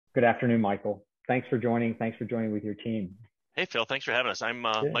Good afternoon, Michael. Thanks for joining. Thanks for joining with your team. Hey Phil, thanks for having us. I'm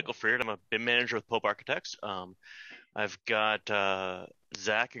Good. Michael Freerd. I'm a BIM manager with Pope Architects. I've got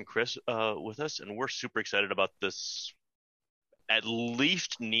Zach and Chris with us, and we're super excited about this. At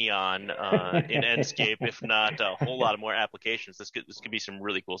least neon in Enscape, if not a whole lot of more applications. This could be some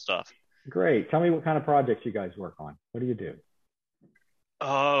really cool stuff. Great. Tell me what kind of projects you guys work on. What do you do?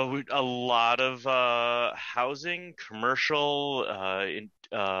 A lot of housing, commercial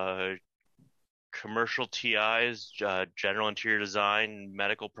TIs, general interior design,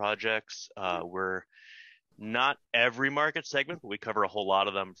 medical projects. We're not every market segment, but we cover a whole lot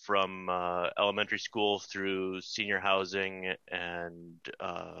of them from elementary school through senior housing and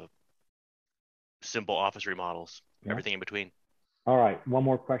simple office remodels, Yeah. everything in between. All right. One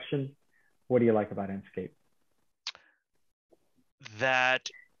more question. What do you like about Enscape? That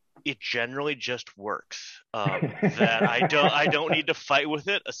it generally just works. That I don't need to fight with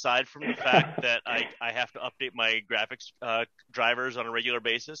it, aside from the fact that I have to update my graphics drivers on a regular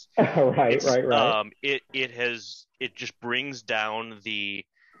basis. Right, It's right, right. it just brings down the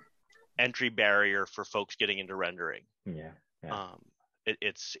entry barrier for folks getting into rendering. Yeah, yeah.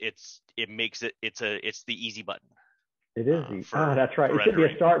 It makes it's the easy button It is. Oh, for that's right. It should be a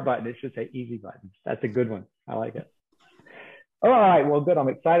rendering. start button. It should say easy button. That's a good one. I like it. All right. Well, good. I'm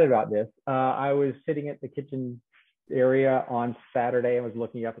excited about this. I was sitting at the kitchen area on Saturday. I was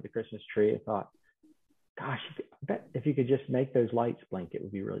looking up at the Christmas tree. I thought, gosh, I bet if you could just make those lights blink, it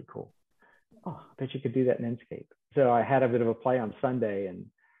would be really cool. Oh, I bet you could do that in Enscape. So I had a bit of a play on Sunday and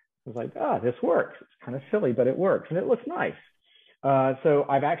I was like, oh, this works. It's kind of silly, but it works and it looks nice. So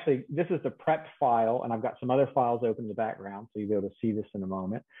I've actually, this is the prep file and I've got some other files open in the background. So you'll be able to see this in a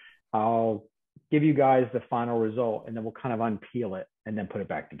moment. I'll give you guys the final result and then we'll kind of unpeel it and then put it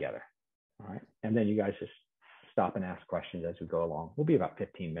back together. All right. And then you guys just stop and ask questions as we go along. We'll be about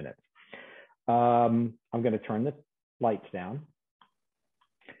 15 minutes. I'm going to turn the lights down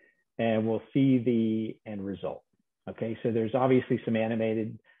and we'll see the end result. Okay, so there's obviously some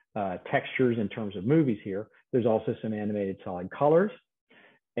animated textures in terms of movies here. There's also some animated solid colors.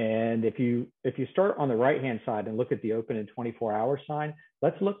 And if you start on the right-hand side and look at the open in 24-hour sign,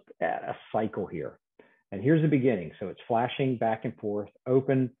 let's look at a cycle here. And here's the beginning. So it's flashing back and forth,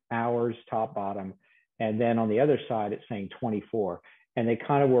 open, hours, top, bottom. And then on the other side, it's saying 24. And they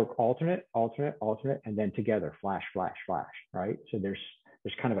kind of work alternate, alternate, alternate, and then together, flash, flash, flash, right? So there's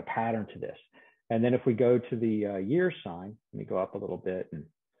kind of a pattern to this. And then if we go to the year sign, let me go up a little bit and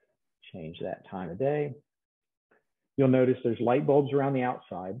change that time of day. You'll notice there's light bulbs around the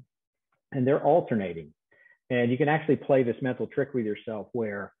outside and they're alternating. And you can actually play this mental trick with yourself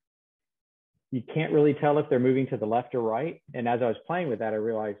where you can't really tell if they're moving to the left or right. And as I was playing with that, I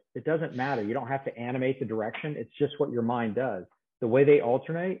realized it doesn't matter. You don't have to animate the direction. It's just what your mind does. The way they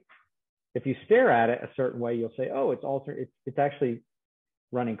alternate, if you stare at it a certain way, you'll say, oh, it's actually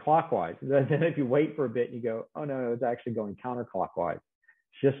running clockwise. Then if you wait for a bit, you go, oh no, it's actually going counterclockwise.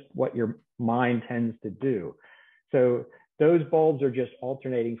 It's just what your mind tends to do. So those bulbs are just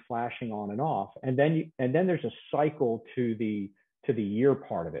alternating, flashing on and off. And then there's a cycle to the year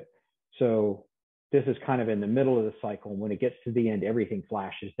part of it. So this is kind of in the middle of the cycle. And when it gets to the end, everything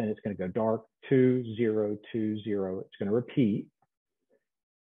flashes. Then it's going to go dark, 2020. It's going to repeat.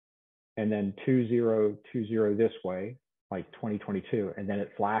 And then 2020 this way, like 2022. And then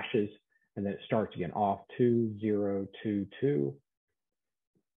it flashes and then it starts again off 2022.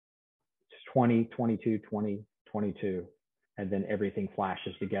 20, 22, 20, 22, and then everything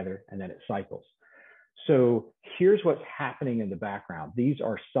flashes together and then it cycles. So here's what's happening in the background. These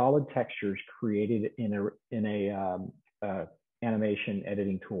are solid textures created in a animation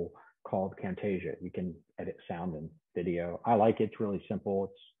editing tool called Camtasia. You can edit sound and video. I like it. It's really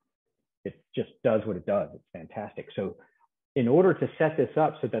simple. It just does what it does. It's fantastic. So in order to set this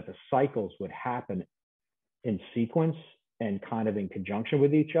up so that the cycles would happen in sequence and kind of in conjunction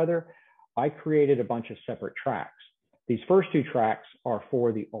with each other, I created a bunch of separate tracks. These first two tracks are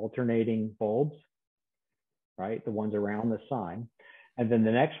for the alternating bulbs, right? The ones around the sign. And then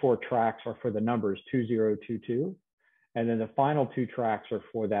the next four tracks are for the numbers 2022. And then the final two tracks are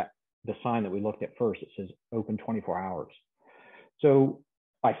for the sign that we looked at first. It says open 24 hours. So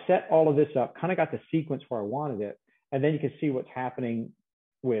I set all of this up, kind of got the sequence where I wanted it. And then you can see what's happening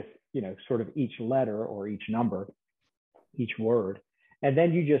with, sort of each letter or each number, each word. And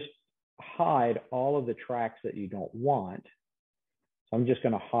then you just hide all of the tracks that you don't want. So I'm just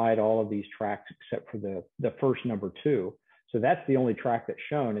going to hide all of these tracks except for the first number 2. So that's the only track that's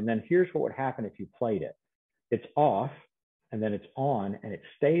shown. And then here's what would happen if you played it. It's off and then it's on and it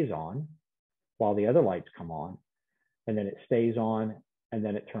stays on while the other lights come on. And then it stays on and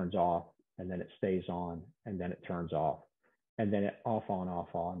then it turns off, and then it stays on, and then it turns off, and then it off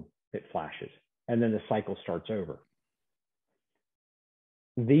on, it flashes. And then the cycle starts over.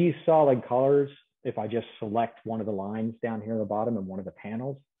 These solid colors, if I just select one of the lines down here at the bottom and one of the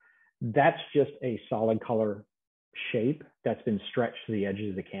panels, that's just a solid color shape that's been stretched to the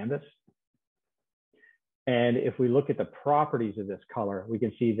edges of the canvas. And if we look at the properties of this color, we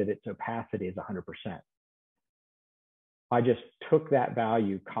can see that its opacity is 100%. I just took that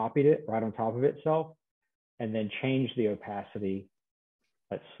value, copied it right on top of itself, and then changed the opacity.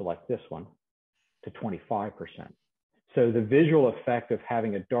 Let's select this one to 25%. So the visual effect of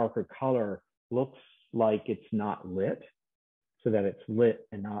having a darker color looks like it's not lit, so that it's lit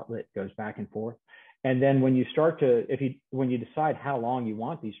and not lit goes back and forth. And then when you start to, when you decide how long you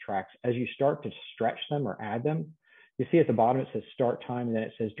want these tracks, as you start to stretch them or add them, you see at the bottom it says start time and then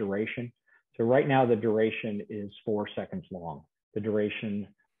it says duration. So right now the duration is 4 seconds long. The duration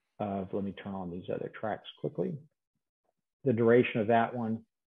of, let me turn on these other tracks quickly. The duration of that one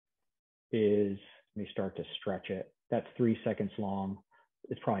is, let me start to stretch it. That's 3 seconds long.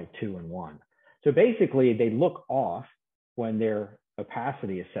 It's probably 2 and 1. So basically they look off when their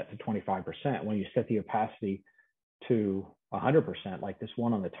opacity is set to 25%. When you set the opacity to 100%, like this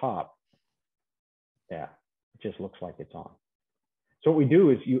one on the top, yeah, it just looks like it's on. So what we do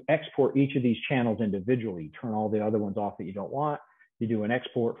is you export each of these channels individually, turn all the other ones off that you don't want. You do an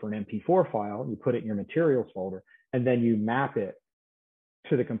export for an MP4 file, you put it in your materials folder, and then you map it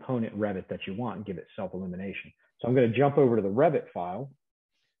to the component Revit that you want and give it self-illumination. So I'm going to jump over to the Revit file.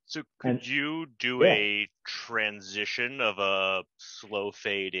 So could you do a transition of a slow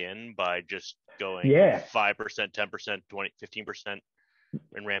fade in by just going 5%, 10%, 20, 15%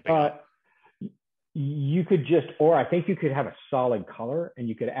 and ramping up? You could just, or I think you could have a solid color and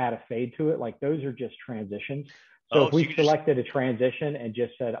you could add a fade to it. Like those are just transitions. So if we selected a transition and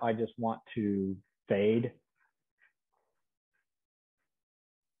just said, I just want to fade.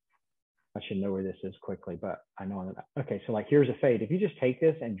 I should know where this is quickly, but I know I'm not. Okay, so like here's a fade. If you just take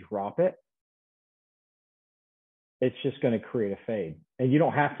this and drop it, it's just going to create a fade. And you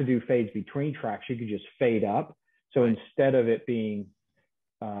don't have to do fades between tracks. You could just fade up. So instead of it being,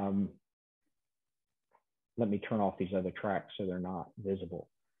 let me turn off these other tracks so they're not visible.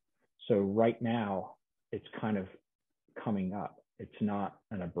 So right now it's kind of coming up. It's not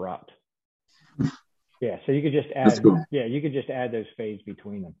an abrupt. Yeah, so you could just add, you could just add those fades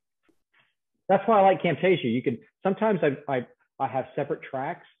between them. That's why I like Camtasia. You can, sometimes I have separate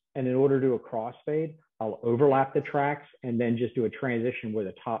tracks, and in order to do a crossfade, I'll overlap the tracks and then just do a transition where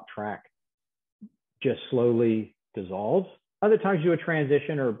the top track just slowly dissolves. Other times you do a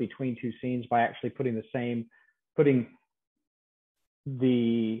transition or between two scenes by actually putting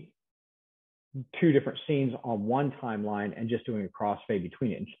the two different scenes on one timeline and just doing a crossfade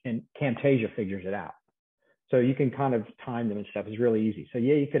between it. And Camtasia figures it out. So you can kind of time them and stuff. It's really easy. So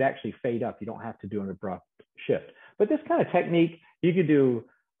yeah, you could actually fade up. You don't have to do an abrupt shift. But this kind of technique, you could do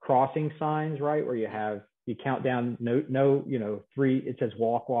crossing signs, right? Where you count down, three, it says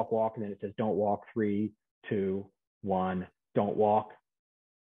walk, walk, walk. And then it says don't walk, 3, 2, 1, don't walk.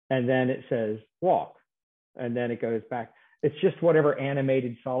 And then it says walk. And then it goes back. It's just whatever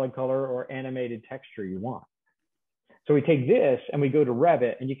animated solid color or animated texture you want. So we take this and we go to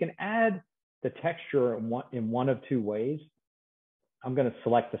Revit, and you can add the texture in one of two ways. I'm going to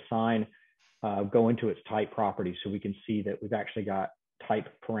select the sign, go into its type properties so we can see that we've actually got type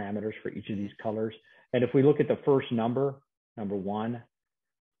parameters for each of these colors. And if we look at the first number 1,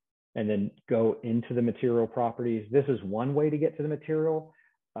 and then go into the material properties, this is one way to get to the material.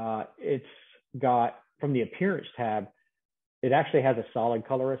 It's got, from the appearance tab, it actually has a solid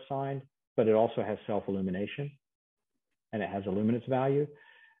color assigned, but it also has self-illumination, and it has a luminance value.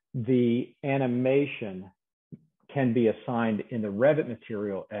 The animation can be assigned in the Revit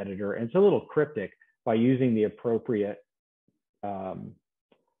material editor, and it's a little cryptic by using the appropriate path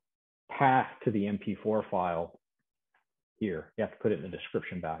to the MP4 file here. You have to put it in the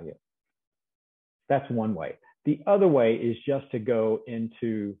description value. That's one way. The other way is just to go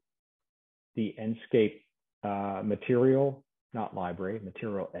into the Enscape material, not library,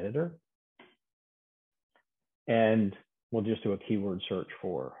 material editor. And we'll just do a keyword search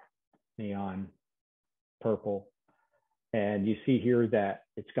for neon purple. And you see here that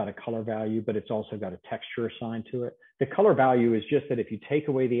it's got a color value, but it's also got a texture assigned to it. The color value is just that if you take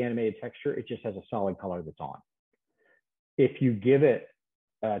away the animated texture, it just has a solid color that's on. If you give it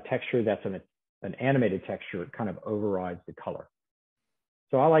a texture that's an animated texture, it kind of overrides the color.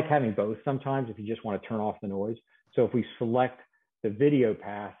 So I like having both sometimes if you just want to turn off the noise. So if we select the video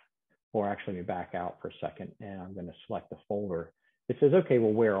path, or actually let me back out for a second, and I'm going to select the folder. it says, okay,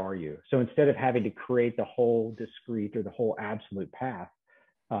 well, where are you? So instead of having to create the whole discrete or the whole absolute path,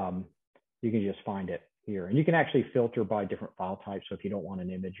 you can just find it here. And you can actually filter by different file types. So if you don't want an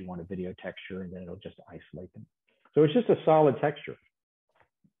image, you want a video texture, and then it'll just isolate them. So it's just a solid texture.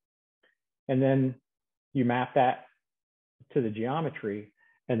 And then you map that to the geometry.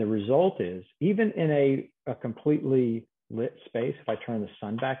 And the result is, even in a completely lit space, if I turn the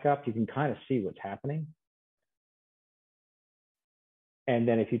sun back up, you can kind of see what's happening. And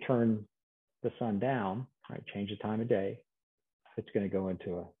then if you turn the sun down, right, change the time of day, it's going to go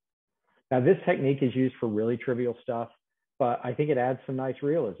into a... Now, this technique is used for really trivial stuff, but I think it adds some nice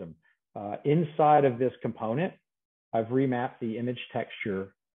realism. Inside of this component, I've remapped the image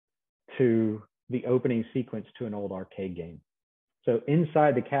texture to the opening sequence to an old arcade game. So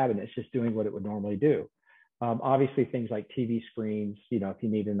inside the cabinet, it's just doing what it would normally do. Obviously, things like TV screens, you know, if you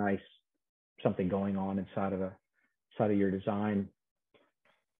need a nice something going on inside of your design.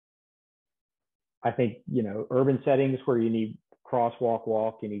 I think, you know, urban settings where you need crosswalk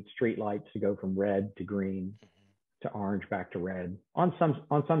walk, you need street lights to go from red to green to orange back to red. On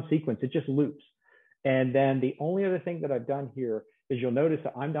some sequence, it just loops. And then the only other thing that I've done here is you'll notice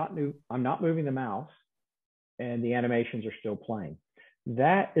that I'm not moving the mouse, and the animations are still playing.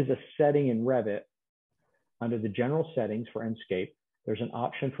 That is a setting in Revit. Under the general settings for Enscape, there's an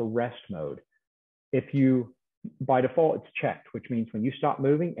option for rest mode. If you, by default, it's checked, which means when you stop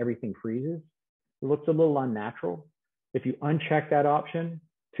moving, everything freezes. It looks a little unnatural. If you uncheck that option,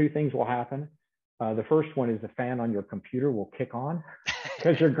 two things will happen. The first one is the fan on your computer will kick on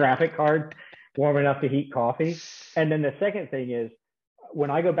because your graphic card's warm enough to heat coffee. And then the second thing is, when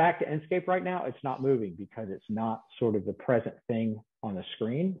I go back to Enscape right now, it's not moving because it's not sort of the present thing on the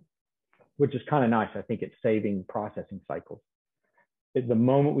screen, which is kind of nice. I think it's saving processing cycles. The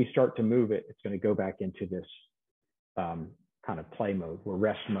moment we start to move it, it's going to go back into this kind of play mode where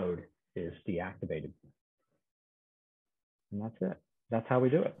rest mode is deactivated. And that's it. That's how we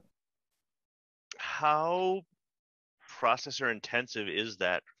do it. How processor intensive is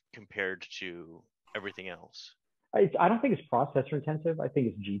that compared to everything else? I don't think it's processor intensive. I think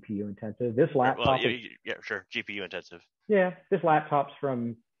it's GPU intensive. This laptop, yeah, sure, GPU intensive. Yeah, this laptop's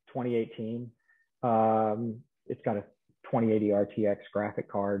from 2018. It's got a 2080 RTX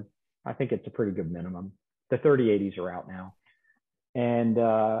graphic card. I think it's a pretty good minimum. The 3080s are out now, and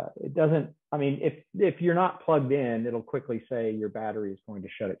it doesn't. I mean, if you're not plugged in, it'll quickly say your battery is going to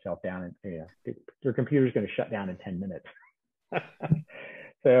shut itself down, and your computer's going to shut down in 10 minutes.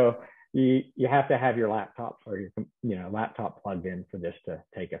 So you have to have your laptop or your laptop plugged in for this to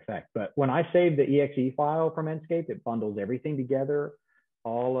take effect. But when I save the exe file from Enscape, it bundles everything together,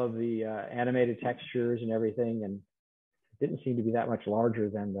 all of the animated textures and everything, and it didn't seem to be that much larger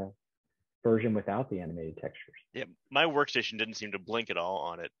than the version without the animated textures. Yeah, my workstation didn't seem to blink at all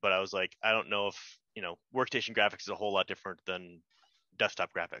on it, but I was like, I don't know if, workstation graphics is a whole lot different than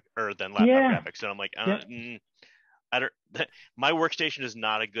desktop graphic or than laptop graphics. And I'm like, I don't. My workstation is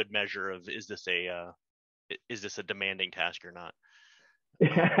not a good measure of is this a demanding task or not.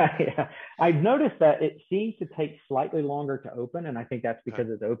 Yeah. I've noticed that it seems to take slightly longer to open, and I think that's because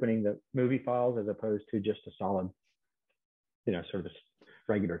it's opening the movie files as opposed to just a solid, sort of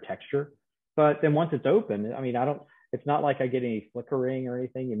regular texture. But then once it's open, I mean, it's not like I get any flickering or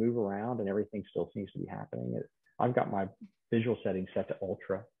anything. You move around and everything still seems to be happening. I've got my visual settings set to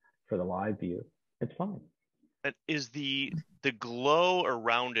ultra for the live view. It's fine. And is the glow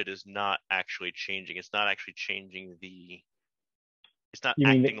around it is not actually changing. It's not actually changing it's not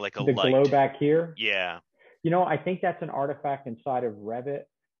acting like a light. The glow back here? Yeah. I think that's an artifact inside of Revit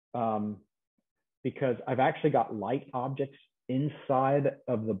because I've actually got light objects inside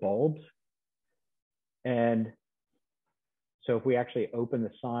of the bulbs. And so if we actually open the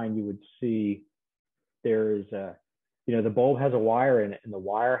sign, you would see there is the bulb has a wire in it, and the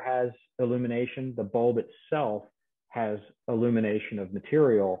wire has illumination. The bulb itself has illumination of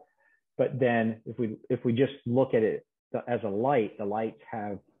material. But then if we just look at it as a light, the lights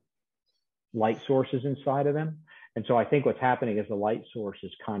have light sources inside of them. And so I think what's happening is the light source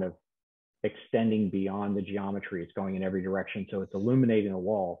is kind of extending beyond the geometry. It's going in every direction. So it's illuminating a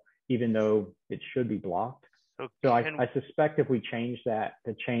wall, even though it should be blocked. So I suspect if we change that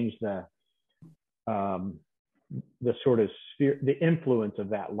to change the sort of sphere, the influence of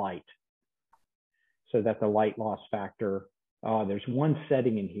that light, so that the light loss factor, there's one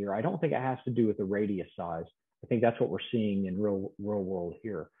setting in here. I don't think it has to do with the radius size. I think that's what we're seeing in real world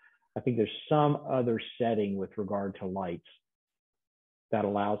here. I think there's some other setting with regard to lights that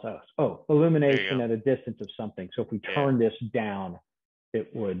allows us, illumination at a distance of something. So if we turn this down,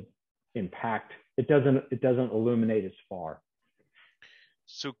 it would impact, it doesn't illuminate as far.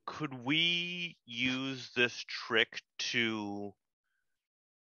 So could we use this trick to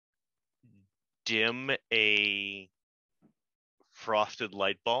dim a frosted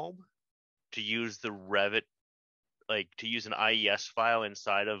light bulb, to use the Revit, like to use an IES file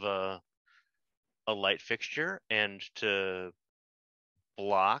inside of a light fixture and to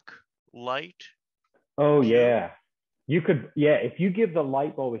block light? Oh Too? yeah. You could, yeah, if you give the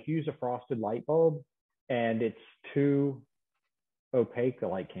light bulb, if you use a frosted light bulb and it's too opaque, the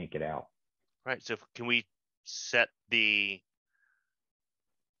light can't get out. Right. So can we set the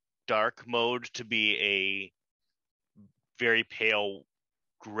dark mode to be a very pale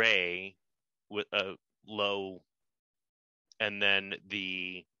gray with a low, and then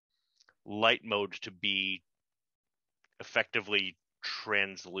the light mode to be effectively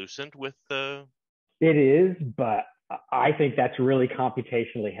translucent with the. It is, but I think that's really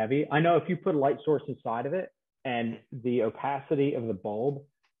computationally heavy. I know if you put a light source inside of it and the opacity of the bulb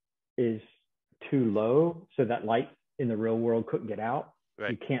is too low so that light in the real world couldn't get out,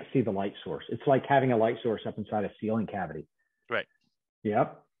 Right. you can't see the light source. It's like having a light source up inside a ceiling cavity. Right.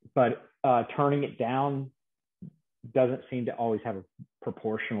 Yep. But turning it down doesn't seem to always have a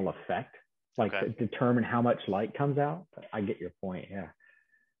proportional effect, like Okay. to determine how much light comes out. But I get your point. Yeah.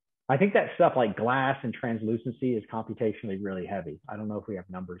 I think that stuff like glass and translucency is computationally really heavy. I don't know if we have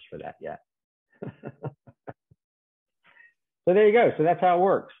numbers for that yet. So there you go. So that's how it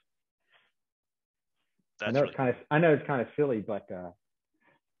works. That's I know really it's kind of, I know it's kind of silly, but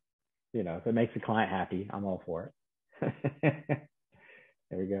you know, if it makes the client happy, I'm all for it.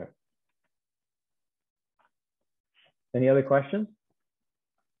 There we go. Any other questions?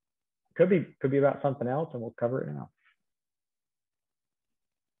 Could be about something else, and we'll cover it now.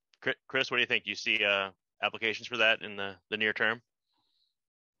 Chris, what do you think? You see applications for that in the near term?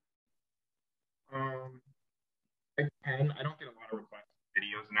 I can. I don't get a lot of requests for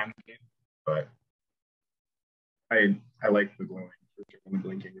videos in Enscape, but I like the glowing and the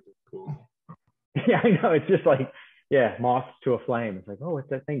blinking. It's cool. Yeah, I know. It's just like, yeah, moths to a flame. It's like, oh, what's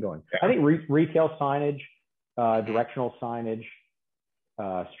that thing going? Yeah. I think retail signage, directional signage,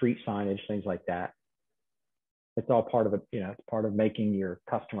 street signage, things like that. It's all part of it. You know, it's part of making your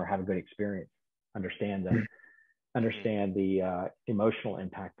customer have a good experience. Understand the emotional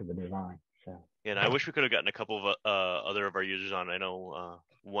impact of the design. So. Yeah, and I wish we could have gotten a couple of other of our users on. I know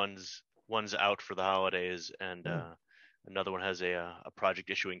one's out for the holidays, and another one has a project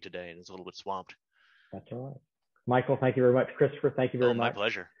issuing today, and is a little bit swamped. That's all right. Michael, thank you very much. Christopher, thank you very much. My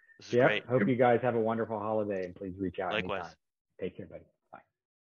pleasure. This is Yep. great. Hope you guys have a wonderful holiday, and please reach out Likewise. anytime. Take care, buddy.